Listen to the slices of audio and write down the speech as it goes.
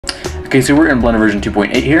Okay, so we're in Blender version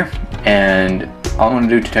 2.8 here, and all I'm going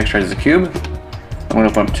to do to texturize the cube, I'm going to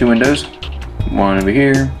open up two windows, one over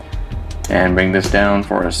here, and bring this down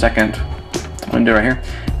for a second window right here.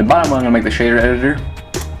 The bottom one I'm going to make the shader editor.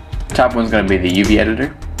 The top one's going to be the UV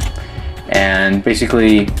editor. And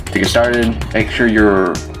basically, to get started, make sure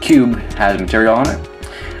your cube has material on it.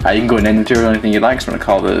 You can go and name the material anything you'd like, so I'm going to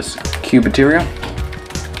call this cube material.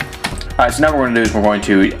 Alright, so now what we're going to do is we're going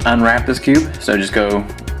to unwrap this cube. So just go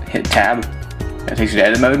hit tab, it takes you to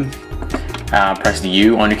edit mode, press the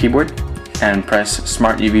U on your keyboard, and press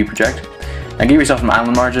Smart UV Project. Now give yourself some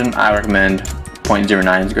island margin. I recommend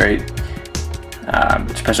 0.09 is great.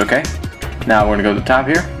 Just press OK. Now we're going to go to the top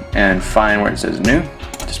here and find where it says new.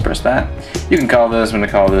 Just press that. You can call this, I'm going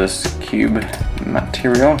to call this cube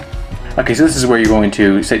material. Okay, so this is where you're going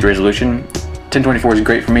to set your resolution. 1024 is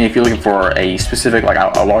great for me. If you're looking for a specific, like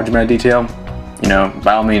a large amount of detail, you know,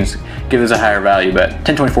 by all means, give this a higher value, but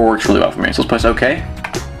 1024 works really well for me. So let's press OK.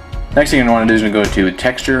 Next thing you're going to want to do is go to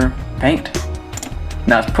Texture, Paint.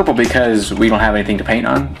 Now it's purple because we don't have anything to paint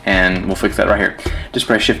on, and we'll fix that right here. Just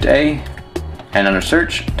press Shift A, and under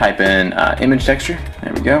Search, type in Image Texture.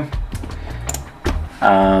 There we go.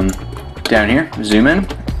 Down here, zoom in.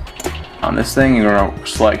 On this thing, you're going to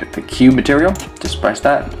select the cube material. Just press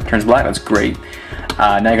that. It turns black. That's great.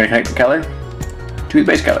 Now you're going to connect the color to the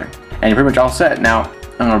base color. And you're pretty much all set. Now,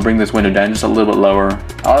 I'm going to bring this window down just a little bit lower.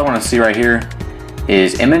 All I want to see right here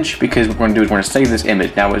is image, because what we're going to do is we're going to save this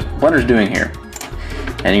image. Now, what Blender's doing here,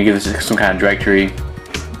 and you give this some kind of directory,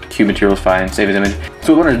 cube material is fine, save as image.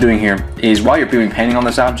 So what Blender's doing here is while you're doing painting on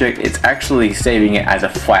this object, it's actually saving it as a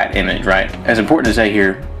flat image, right? It's important to say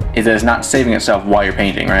here is that it's not saving itself while you're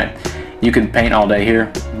painting, right? You can paint all day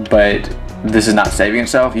here, but this is not saving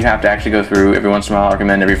itself. You have to actually go through every once in a while. I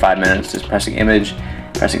recommend every 5 minutes just pressing image,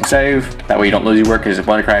 pressing save. That way you don't lose your work, because if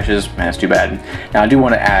Blender crashes, man, it's too bad. Now I do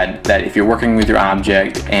want to add that if you're working with your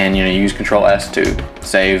object and you use Control S to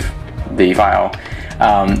save the file,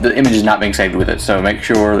 the image is not being saved with it. So make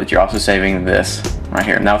sure that you're also saving this right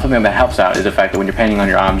here. Now something that helps out is the fact that when you're painting on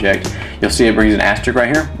your object, you'll see it brings an asterisk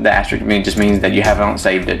right here. The asterisk just means that you haven't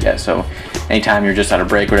saved it yet. So anytime you're just at a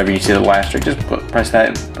break, whatever, you see the little asterisk, just press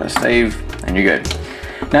that, press save, and you're good.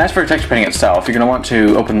 Now as for texture painting itself, you're going to want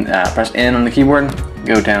to open, press N on the keyboard,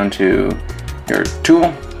 go down to your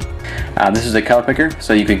tool. This is a color picker,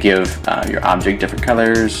 so you could give your object different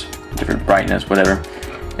colors, different brightness, whatever.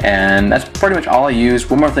 And that's pretty much all I use.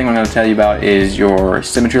 One more thing I'm going to tell you about is your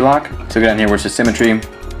symmetry lock. So go down here where it says symmetry,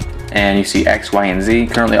 and you see X, Y, and Z.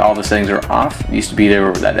 Currently all the settings are off. It used to be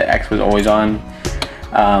there that the X was always on.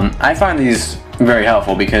 I find these very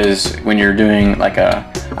helpful because when you're doing like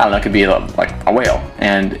a, I don't know, it could be like a whale,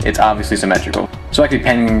 and it's obviously symmetrical. So I could be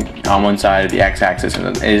painting on one side of the X-axis,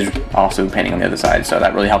 and it is also painting on the other side. So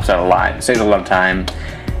that really helps out a lot. It saves a lot of time.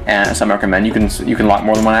 And some I recommend you can lock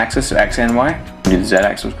more than one axis, so X and Y. Do the Z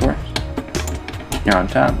axis, of course. You're on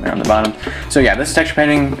top, you're on the bottom. So yeah, this is texture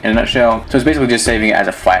painting in a nutshell. So it's basically just saving it as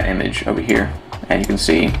a flat image over here, and you can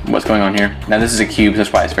see what's going on here. Now this is a cube, so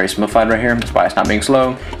that's why it's very simplified right here. That's why it's not being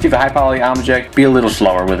slow. If you have a high poly object, be a little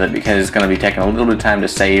slower with it, because it's going to be taking a little bit of time to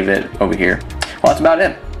save it over here. Well, that's about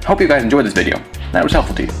it. Hope you guys enjoyed this video. That was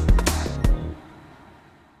helpful to you.